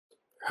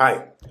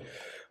Hi,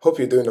 hope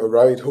you're doing all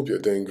right. Hope you're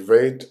doing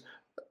great.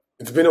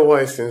 It's been a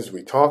while since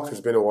we talked. It's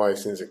been a while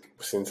since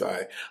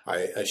I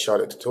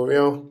shot a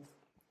tutorial.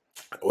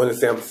 I want to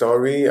say I'm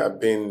sorry. I've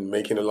been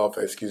making a lot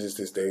of excuses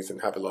these days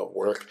and have a lot of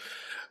work.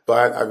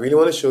 But I really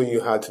want to show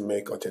you how to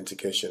make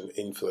authentication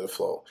in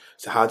FlutterFlow.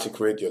 So how to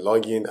create your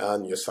login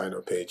and your sign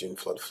up page in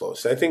FlutterFlow.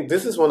 So I think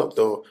this is one of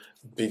the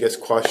biggest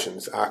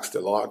questions asked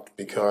a lot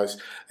because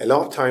a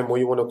lot of time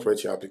when you want to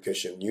create your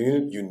application,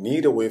 you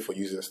need a way for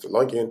users to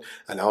log in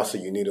and also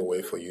you need a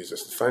way for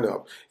users to sign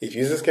up. If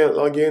users can't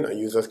log in and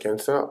users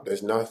can't sign up,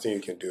 there's nothing you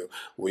can do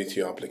with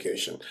your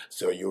application.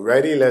 So you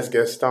ready? Let's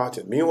get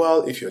started.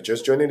 Meanwhile, if you're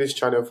just joining this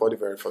channel for the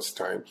very first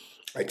time,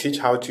 I teach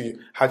how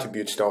to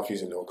build stuff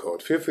using no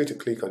code. Feel free to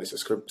click on the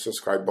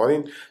subscribe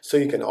button so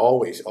you can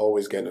always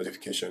get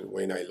notification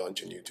when I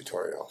launch a new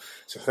tutorial.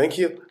 So thank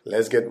you.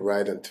 Let's get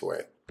right into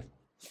it.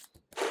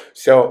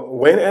 So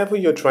whenever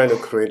you're trying to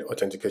create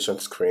authentication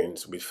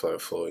screens with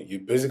FlutterFlow, you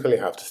basically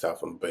have to start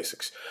from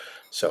basics.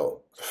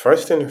 So the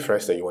first thing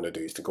that you want to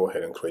do is to go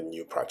ahead and create a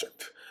new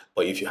project.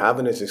 But if you have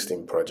an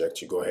existing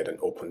project, you go ahead and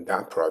open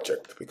that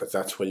project because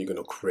that's where you're going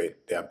to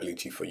create the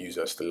ability for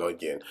users to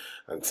log in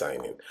and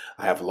sign in.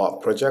 I have a lot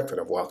of projects that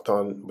I've worked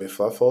on with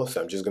FlutterFlow,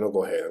 so I'm just going to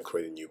go ahead and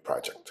create a new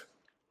project.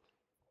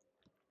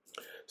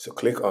 So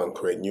click on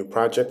create new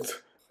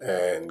project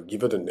and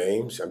give it a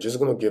name. So I'm just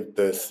going to give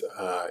this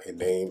a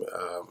name.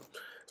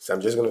 So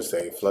I'm just going to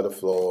say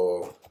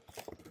FlutterFlow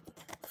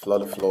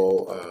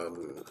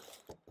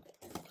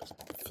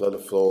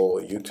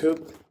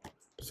YouTube.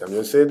 So I'm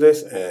going to say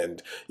this,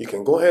 and you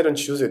can go ahead and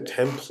choose a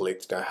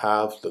template that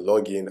have the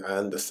login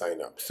and the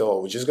sign up. So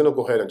we're just going to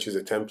go ahead and choose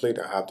a template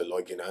that have the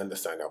login and the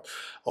sign up,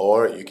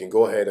 or you can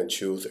go ahead and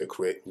choose a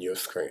create new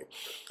screen.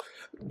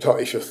 So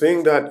if you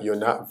think that you're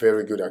not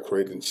very good at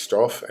creating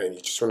stuff and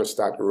you just want to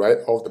start right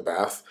off the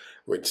bat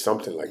with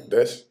something like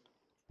this,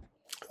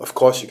 of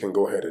course you can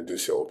go ahead and do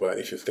so. But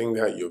if you think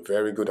that you're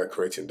very good at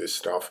creating this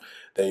stuff,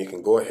 then you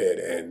can go ahead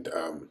and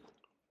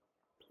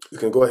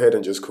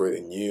just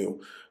create a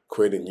new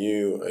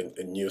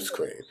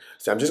screen.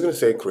 So I'm just going to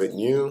say create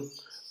new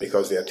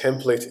because there are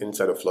templates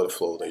inside of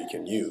FlutterFlow that you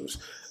can use.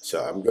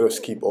 So I'm going to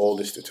skip all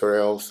these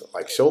tutorials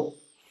like so.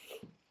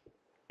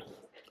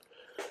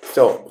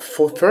 So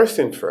for first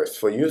thing first,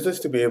 for users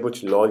to be able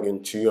to log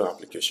into your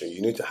application,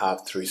 you need to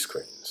have 3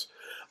 screens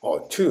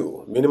or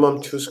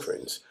minimum 2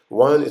 screens.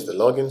 One is the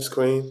login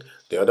screen,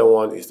 the other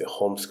one is the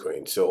home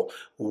screen. So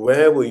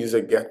where will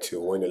user get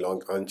to when they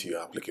log onto your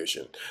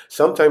application?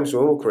 Sometimes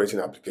when we're creating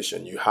an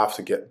application, you have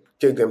to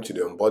take them to the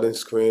onboarding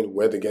screen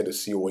where they get to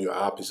see what your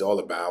app is all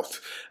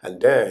about,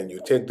 and then you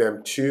take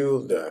them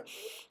to the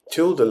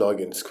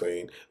login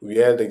screen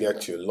where they get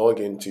to log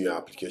into your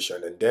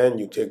application, and then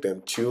you take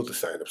them to the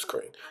sign up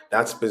screen.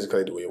 That's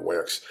basically the way it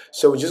works.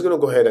 So we're just going to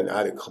go ahead and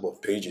add a couple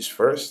of pages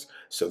first.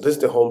 So this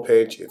is the home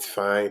page. It's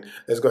fine.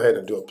 Let's go ahead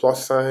and do a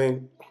plus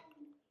sign.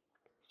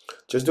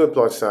 Just do a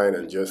plus sign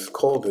and just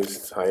call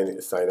this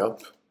sign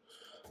up.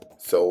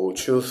 So we'll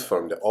choose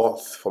from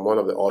one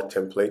of the auth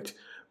template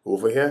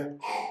over here.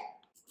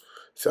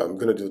 So I'm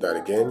going to do that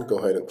again. Go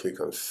ahead and click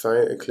on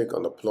click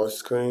on the plus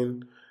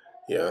screen.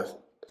 Yeah,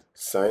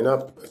 sign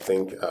up. I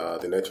think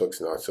the network's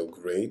not so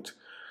great.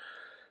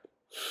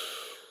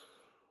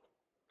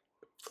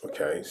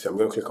 Okay, so I'm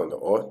going to click on the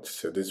auth.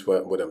 So this is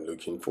what I'm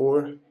looking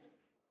for.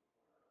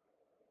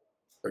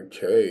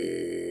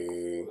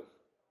 Okay.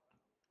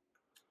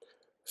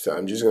 So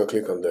I'm just going to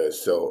click on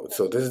this. So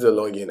this is the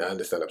login and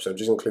the sign up. So I'm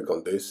just going to click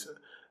on this.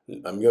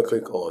 I'm going to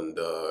click on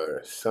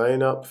the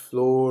sign up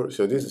flow.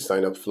 So this is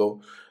sign up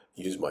flow.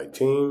 Use my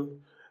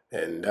team.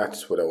 And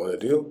that's what I want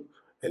to do.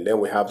 And then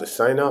we have the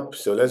sign up.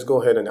 So let's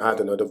go ahead and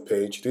add another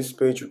page. This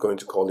page, we're going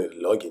to call it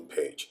login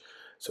page.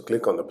 So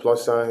click on the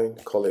plus sign,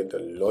 call it the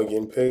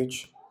login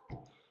page.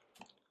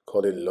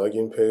 Call it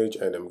login page,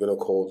 and I'm going to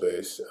call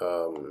this,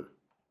 so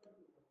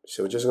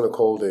we're just going to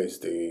call this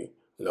the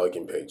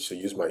login page. So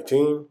use my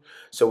team.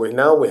 So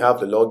now we have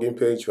the login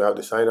page, we have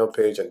the sign up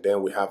page, and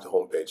then we have the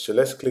home page. So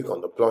let's click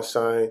on the plus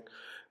sign.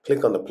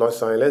 Click on the plus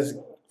sign. Let's,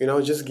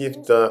 just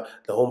give the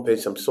home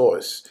page some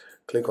source.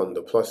 Click on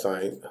the plus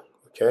sign.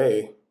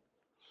 Okay.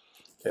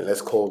 And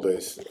let's call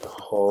this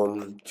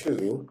home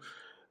 2.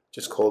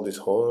 Just call this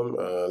home.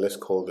 Let's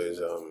call this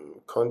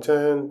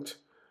content.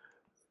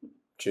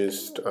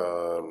 Just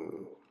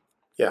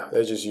yeah,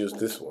 let's just use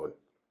this one.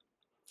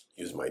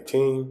 Use my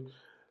team.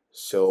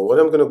 So what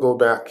I'm gonna go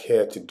back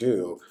here to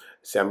do,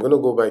 I'm gonna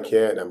go back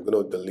here and I'm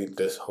gonna delete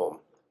this home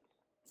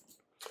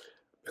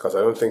because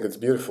I don't think it's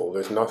beautiful.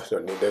 There's nothing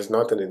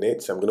in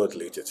it, so I'm gonna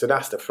delete it. So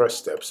that's the first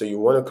step. So you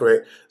want to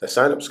create the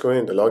sign up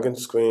screen, the login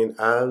screen,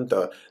 and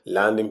the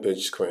landing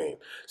page screen.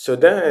 So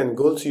then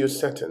go to your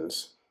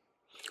settings.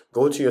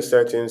 Go to your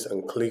settings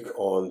and click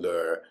on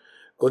the.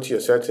 Go to your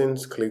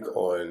settings. Click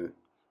on.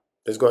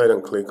 Let's go ahead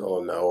and click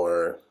on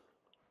our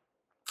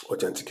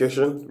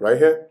authentication right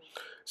here.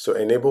 So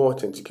enable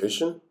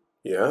authentication.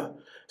 Yeah.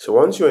 So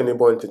once you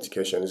enable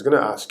authentication, it's going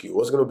to ask you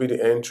what's going to be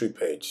the entry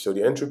page. So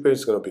the entry page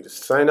is going to be the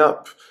sign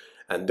up,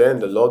 and then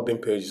the logged in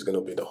page is going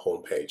to be the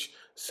home page.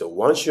 So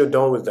once you're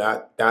done with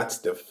that, that's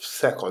the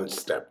second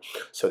step.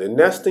 So the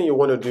next thing you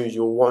want to do,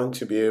 you want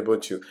to be able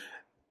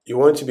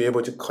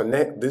to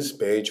connect this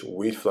page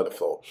with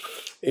FlutterFlow.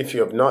 If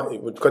you have not,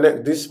 it would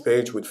connect this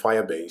page with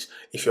Firebase.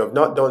 If you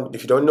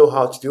don't know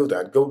how to do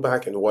that, go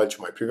back and watch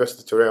my previous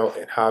tutorial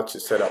on how to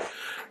set up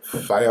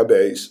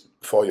Firebase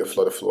for your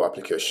FlutterFlow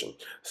application.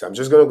 So I'm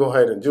just going to go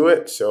ahead and do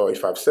it. So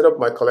if I've set up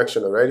my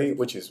collection already,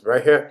 which is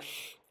right here,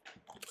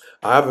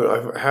 I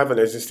have an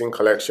existing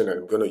collection that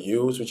I'm going to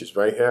use, which is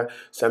right here.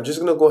 So I'm just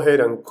going to go ahead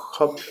and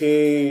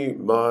copy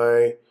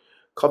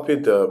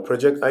the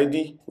project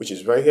ID, which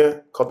is right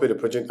here. Copy the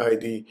project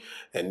ID,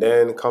 and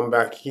then come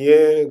back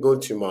here, go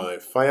to my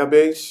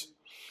Firebase,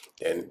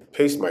 and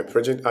paste my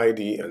project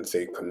ID and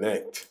say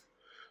connect.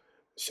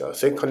 So I'll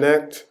say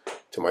connect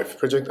to my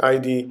project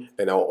ID,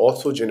 and I'll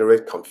also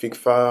generate config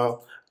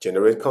file,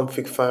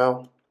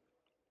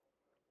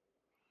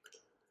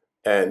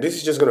 and this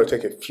is just going to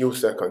take a few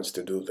seconds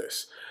to do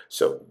this.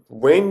 So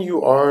when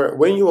you are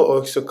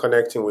also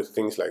connecting with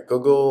things like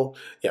Google,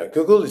 yeah,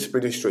 Google is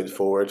pretty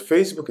straightforward.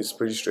 Facebook is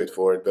pretty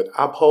straightforward, but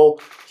Apple,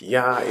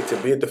 yeah, it's a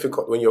bit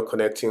difficult when you're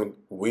connecting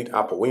with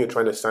Apple. When you're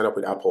trying to sign up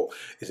with Apple,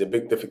 it's a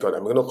bit difficult.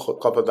 I'm going to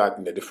cover that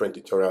in a different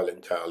tutorial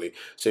entirely.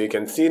 So you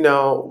can see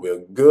now we're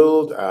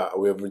good.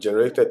 We've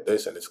regenerated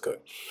this, and it's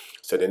good.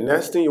 So the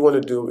next thing you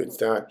want to do is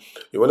that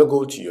you want to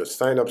go to your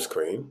sign up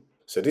screen.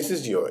 So this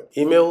is your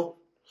email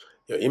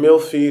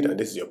feed, and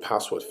this is your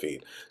password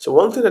feed. So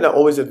one thing that I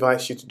always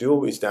advise you to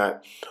do is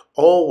that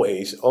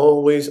always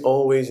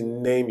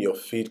name your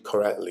feed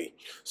correctly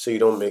so you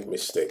don't make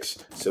mistakes.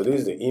 So this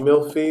is the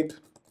email feed.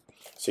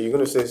 So you're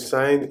going to say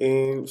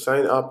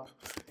sign up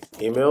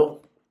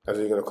email, as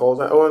you're going to call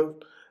that one.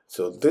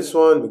 So this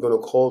one, we're going to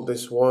call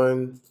this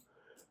one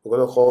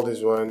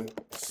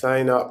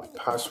sign up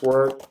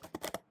password.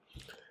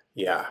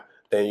 Yeah.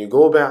 Then you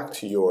go back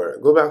to your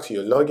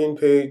login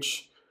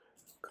page.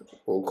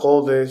 We'll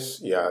call this,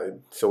 yeah,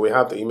 so we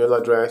have the email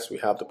address, we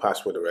have the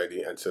password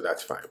already, and so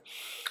that's fine.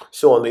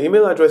 So on the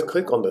email address,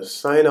 click on the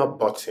sign up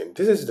button.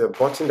 This is the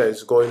button that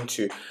is going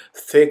to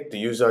take the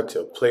user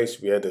to a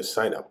place where they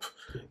sign up.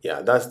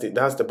 Yeah, that's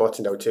the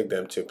button that will take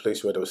them to a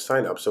place where they'll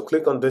sign up. So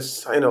click on this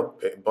sign up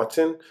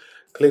button,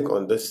 click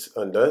on this.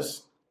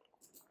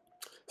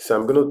 So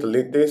I'm going to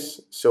delete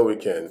this so we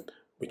can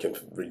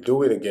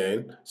redo it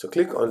again. So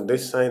click on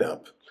this sign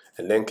up,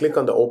 and then click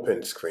on the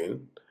open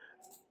screen,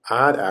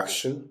 add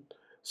action.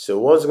 So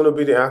what's going to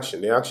be the action?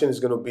 The action is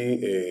going to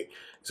be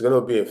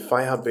a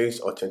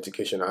Firebase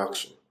authentication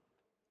action.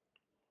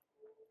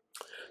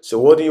 So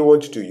what do you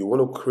want to do? You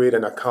want to create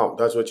an account.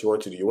 That's what you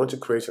want to do. You want to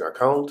create an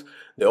account.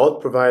 The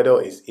auth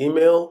provider is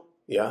email.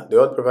 Yeah, the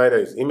auth provider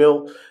is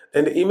email,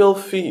 and the email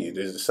feed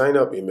is the sign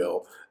up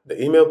email.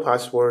 The email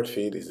password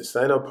feed is the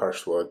sign up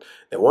password.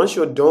 And once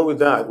you're done with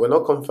that, we're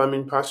not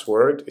confirming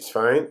password. It's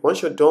fine.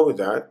 Once you're done with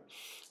that,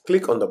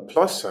 click on the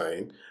plus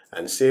sign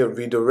and say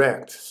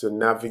redirect. So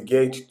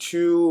navigate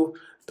to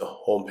the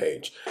home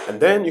page, and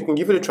then you can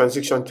give it a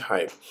transition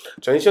type.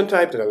 Transition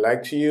type that I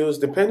like to use,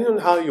 depending on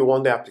how you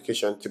want the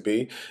application to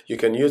be, you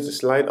can use the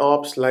slide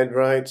up, slide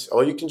right,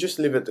 or you can just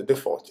leave it the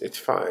default. It's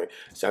fine.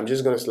 So I'm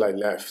just going to slide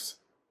left.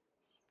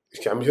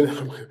 I'm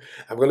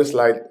going to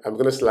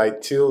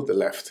slide to the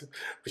left,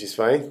 which is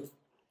fine.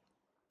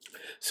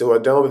 So we're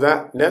done with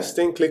that. Next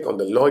thing, click on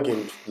the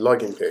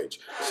login page.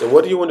 So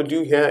what do you want to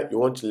do here? You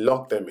want to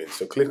log them in.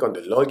 So click on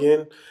the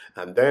login,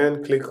 and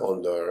then click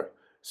on the.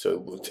 So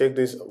we'll take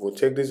this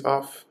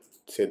off.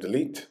 Say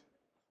delete.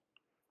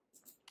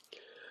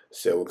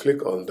 So we'll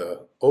click on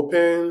the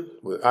open.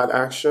 We'll add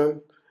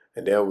action,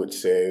 and then we'll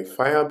say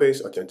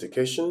Firebase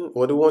authentication.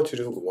 What do we want to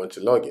do? We want to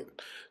log in.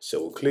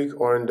 So we'll click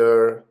on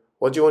the.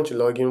 What do you want to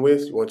log in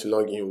with? You want to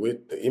log in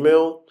with the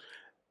email.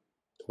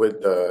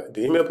 With the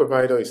email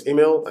provider is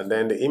email, and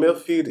then the email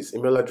feed is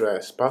email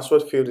address,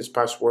 password field is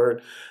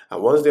password.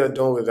 And once they are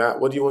done with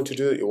that, what do you want to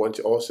do? You want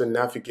to also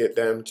navigate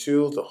them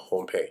to the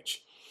home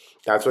page.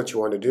 That's what you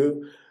want to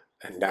do,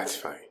 and that's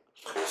fine.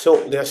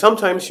 So there are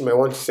sometimes you might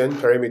want to send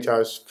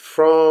parameters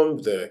from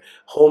the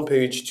home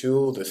page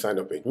to the sign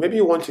up page. Maybe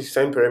you want to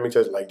send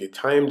parameters like the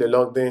time they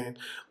logged in,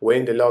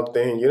 when they logged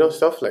in,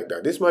 stuff like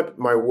that. This might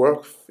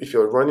work if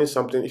you're running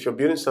something, if you're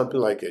building something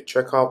like a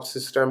checkout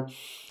system.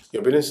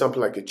 You're building something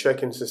like a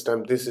check-in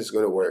system, this is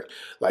going to work.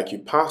 Like you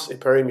pass a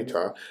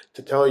parameter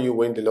to tell you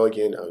when they log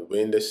in and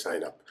when they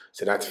sign up.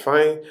 So that's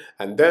fine.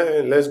 And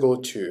then let's go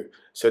to,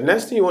 so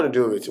next thing you want to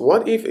do is,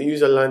 what if a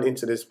user lands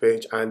into this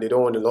page and they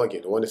don't want to log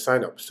in, they want to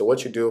sign up? So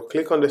what you do,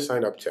 click on the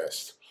sign up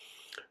test.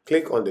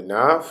 Click on the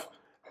nav,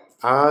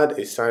 add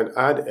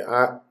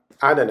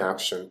an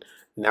action,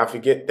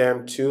 navigate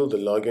them to the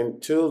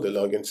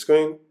login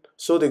screen.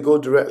 So they go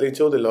directly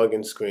to the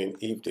login screen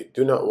if they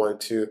do not want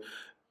to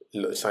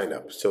sign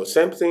up. So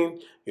same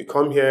thing, you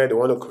come here, they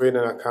want to create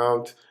an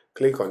account,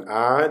 click on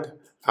add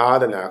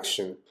an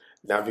action,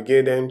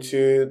 navigate them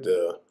to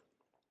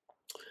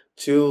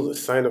the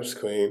sign up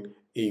screen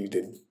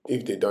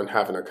if they don't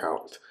have an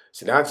account.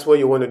 So that's what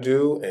you want to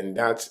do, and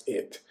that's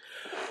it.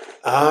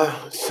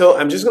 So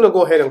I'm just going to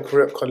go ahead and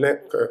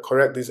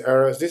correct these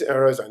errors. These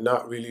errors are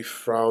not really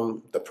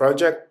from the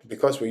project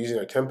because we're using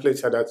a template,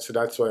 so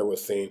that's why we're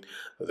seeing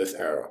this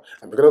error.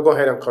 I'm going to go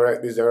ahead and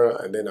correct this error,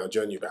 and then I'll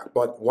join you back.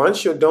 But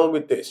once you're done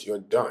with this, you're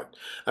done.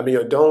 I mean,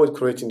 you're done with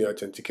creating the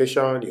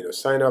authentication,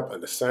 sign up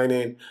and the sign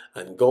in,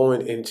 and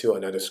going into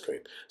another screen.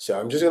 So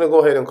I'm just going to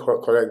go ahead and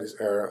correct this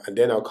error, and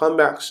then I'll come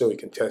back so we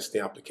can test the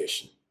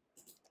application.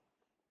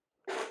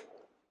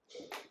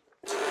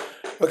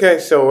 Okay,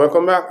 so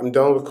welcome back. I'm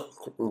done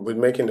with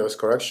making those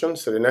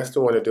corrections. So the next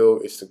thing I want to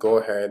do is to go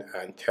ahead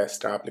and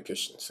test our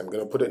application. So I'm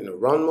going to put it in a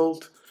run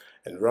mode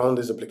and run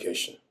this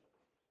application.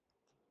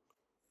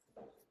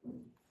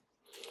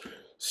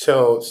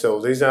 So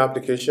this is our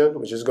application.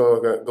 We're just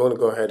going to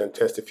go ahead and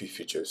test a few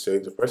features. So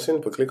if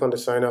we click on the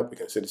sign up, we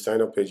can see the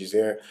sign up page is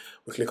here.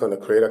 We click on the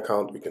create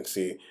account, we can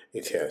see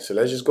it's here. So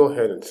let's just go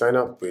ahead and sign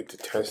up with the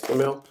test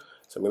email.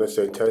 So I'm going to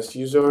say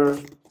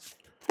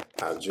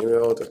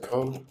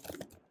testuser@gmail.com.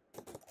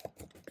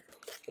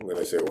 I'm going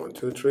to say 1,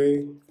 2,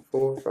 3,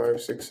 4,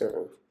 5, 6,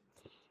 7.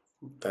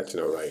 That's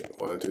not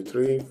right. 1, 2,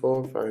 3,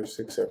 4, 5,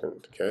 6,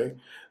 7. Okay,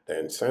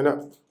 then sign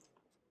up.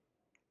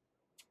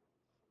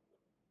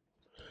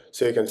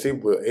 So you can see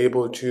we're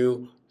able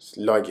to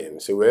log in.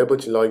 So we're able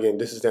to log in.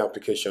 This is the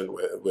application.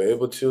 We're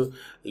able to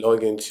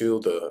log into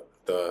the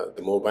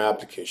mobile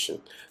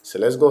application. So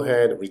let's go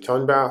ahead,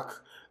 return back,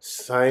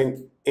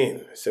 sign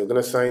in. So we're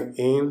gonna sign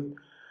in.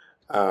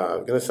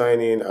 We're gonna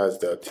sign in as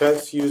the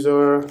test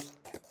user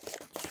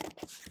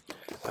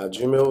at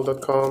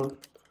gmail.com.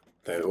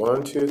 Then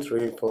 1, 2,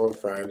 3, 4,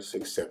 5,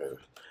 6, 7.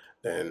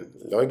 Then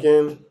log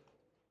in.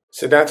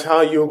 So that's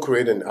how you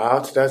create an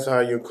app. That's how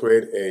you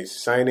create a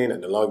sign-in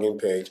and a login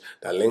page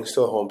that links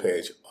to a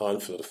homepage on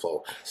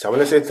FlutterFlow. So I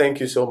want to say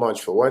thank you so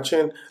much for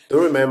watching.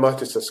 Do remember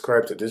to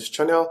subscribe to this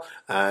channel,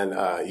 and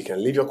you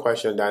can leave your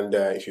question down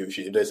there. If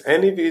there's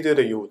any video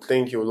that you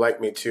think you would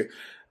like me to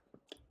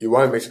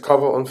want me to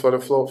cover on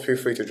FlutterFlow, feel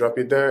free to drop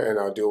it there and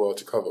I'll do well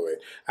to cover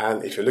it.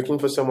 And if you're looking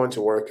for someone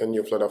to work on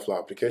your FlutterFlow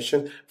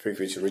application, feel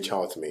free to reach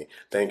out to me.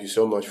 Thank you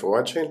so much for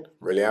watching.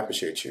 Really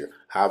appreciate you.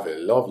 Have a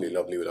lovely,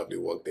 lovely, lovely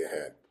work day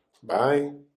ahead. Bye.